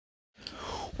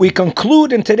We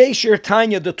conclude in today's Shir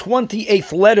Tanya, the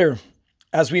 28th letter,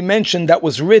 as we mentioned, that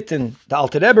was written. The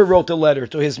Alter Rebbe wrote a letter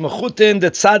to his Mechutin, the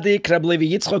Tzaddik Reb Levi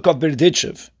Yitzchak of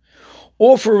Berditchev,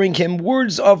 offering him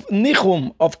words of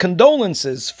nichum, of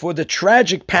condolences for the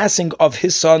tragic passing of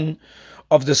his son,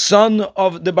 of the son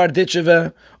of the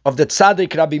Berditchev, of the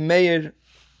Tzaddik Rabbi Meir.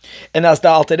 And as the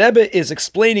Alter Rebbe is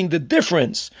explaining the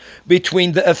difference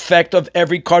between the effect of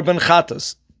every Korban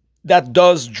Chatas that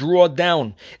does draw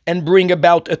down and bring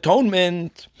about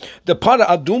atonement, the Para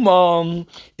Aduma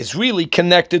is really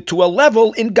connected to a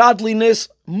level in godliness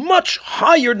much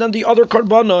higher than the other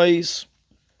Korbanos.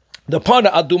 The Para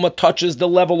Aduma touches the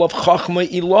level of Chachma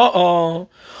Ila'ah,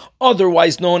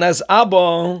 otherwise known as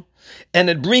Abba, and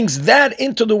it brings that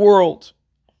into the world.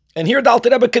 And here the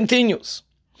Alter Rebbe continues.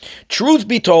 Truth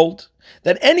be told,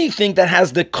 that anything that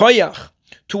has the koyach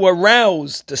to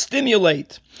arouse, to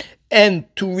stimulate, and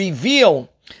to reveal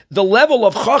the level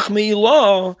of Chachma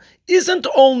Ilah isn't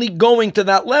only going to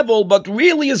that level, but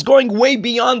really is going way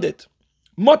beyond it,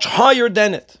 much higher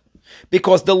than it.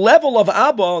 Because the level of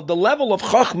Abba, the level of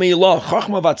Chachma Ilah,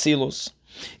 Chachma Vatzilus,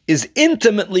 is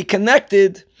intimately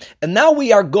connected, and now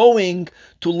we are going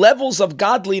to levels of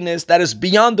godliness that is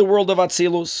beyond the world of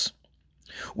Atzilus.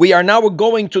 We are now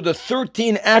going to the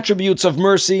 13 attributes of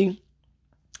mercy,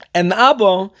 and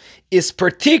Abba is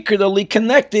particularly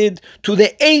connected to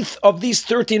the 8th of these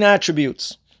 13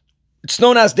 attributes. It's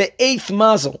known as the 8th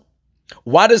mazel.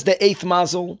 What is the 8th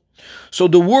mazel? So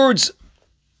the words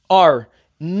are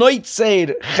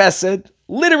Noitzer Chesed.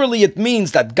 Literally it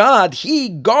means that God, He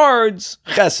guards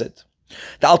Chesed.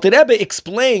 The Alter Rebbe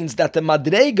explains that the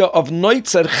Madrega of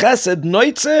Noitzer Chesed,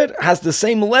 Noitzer has the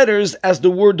same letters as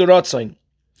the word Ratzon.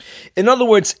 In other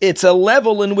words, it's a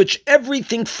level in which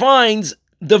everything finds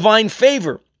divine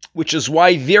favor, which is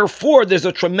why, therefore, there's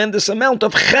a tremendous amount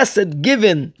of chesed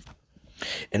given.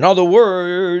 In other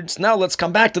words, now let's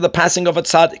come back to the passing of a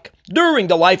tzaddik. During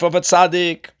the life of a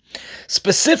tzaddik,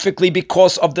 specifically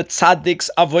because of the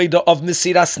tzaddik's avodah of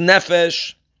Mesiras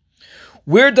Nefesh,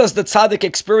 where does the tzaddik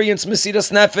experience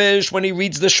Mesiras Nefesh? When he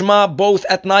reads the Shema, both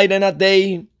at night and at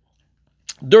day.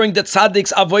 During the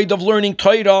tzaddik's avoid of learning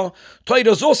Torah, Torah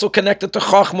is also connected to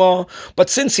Chachma, but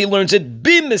since he learns it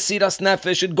b'mesiras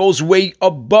nefesh, it goes way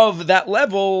above that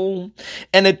level,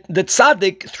 and the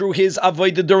tzaddik, through his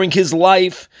avoid during his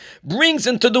life, brings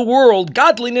into the world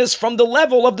godliness from the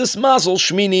level of this mazel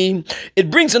shmini.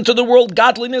 It brings into the world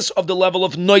godliness of the level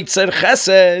of noitzer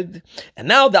chesed. And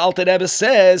now the Alter Rebbe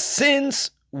says,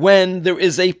 since when there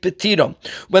is a petira,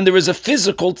 when there is a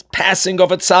physical passing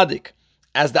of a tzaddik,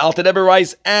 as the Alter Rebbe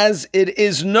writes, as it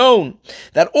is known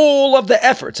that all of the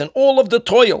efforts and all of the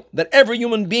toil that every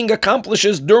human being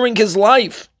accomplishes during his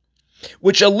life,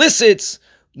 which elicits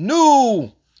new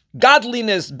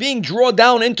godliness being drawn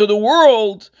down into the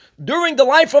world, during the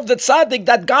life of the tzaddik,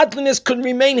 that godliness could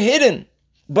remain hidden.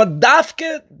 But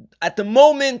dafke, at the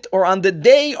moment or on the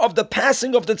day of the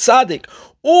passing of the tzaddik,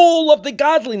 all of the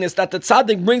godliness that the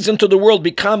tzaddik brings into the world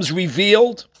becomes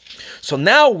revealed. So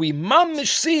now we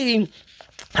mamish see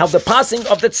how the passing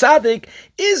of the tzaddik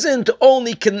isn't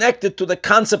only connected to the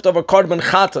concept of a korban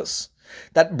chatas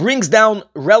that brings down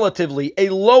relatively a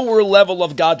lower level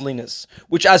of godliness,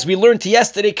 which, as we learned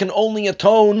yesterday, can only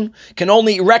atone, can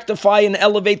only rectify and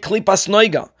elevate klipas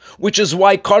noiga, which is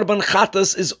why korban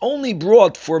chatas is only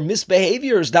brought for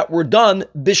misbehaviors that were done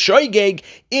b'shoigeg,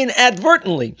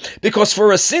 inadvertently, because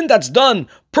for a sin that's done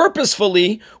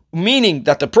purposefully, meaning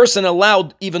that the person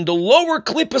allowed even the lower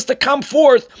klippas to come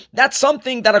forth, that's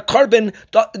something that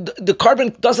the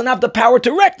korban doesn't have the power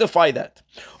to rectify that.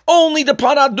 Only the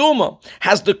paraduma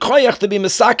has the koyach to be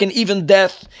misakin, even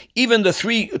death, even the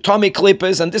 3 atomic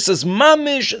klippas, and this is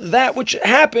mamish, that which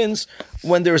happens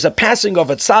when there is a passing of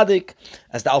a tzaddik,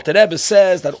 as the Alter Rebbe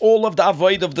says, that all of the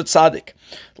avoid of the tzaddik,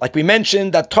 like we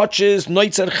mentioned, that touches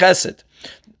noitzer chesed.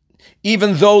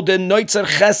 Even though the Noitzer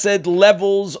Chesed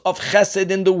levels of Chesed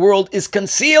in the world is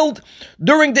concealed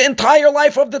during the entire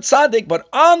life of the tzaddik, but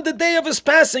on the day of his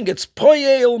passing, it's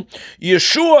Poyel,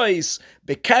 Yeshua's,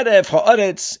 Bekerev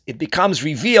Haaretz, it becomes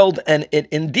revealed, and it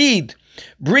indeed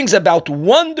brings about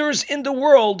wonders in the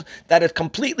world that it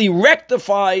completely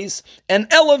rectifies and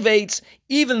elevates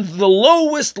even the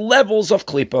lowest levels of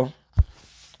Klippa.